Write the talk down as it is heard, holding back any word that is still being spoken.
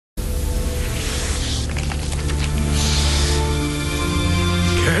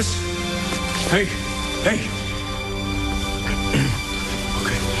Hey, hey.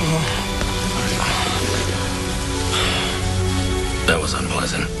 Okay. That was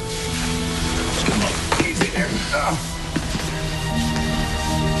unpleasant. Come on, easy there.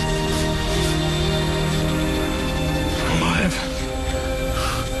 Alive.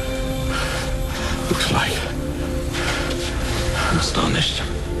 Looks like. I'm astonished.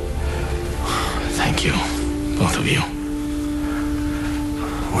 Thank you, both of you.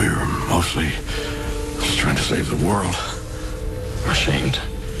 We were mostly just trying to save the world. Ashamed.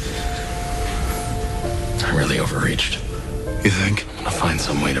 I really overreached. You think? I'm gonna find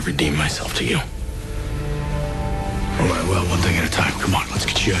some way to redeem myself to you. All right, well, one thing at a time. Come on, let's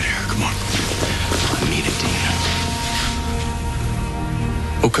get you out of here. Come on. I need it, Dean.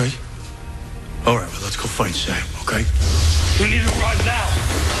 Okay. All right, well, let's go find Sam, okay? We need to run now.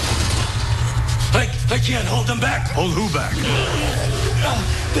 I can't hold them back. Hold who back?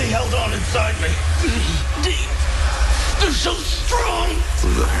 They held on inside me. Dean, they're so strong.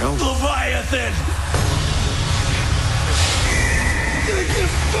 Who the hell? Leviathan. They can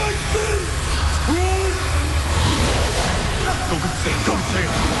fight them. Run. Don't say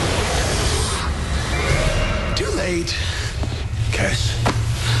it. Too late. Cass?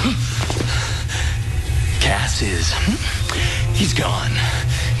 Cass is... He's gone.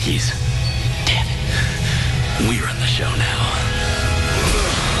 He's dead. We run the show now.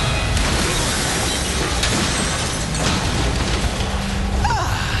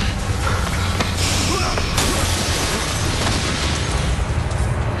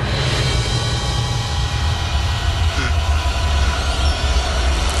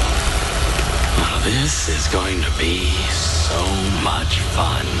 This is going to be so much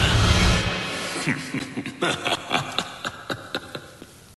fun.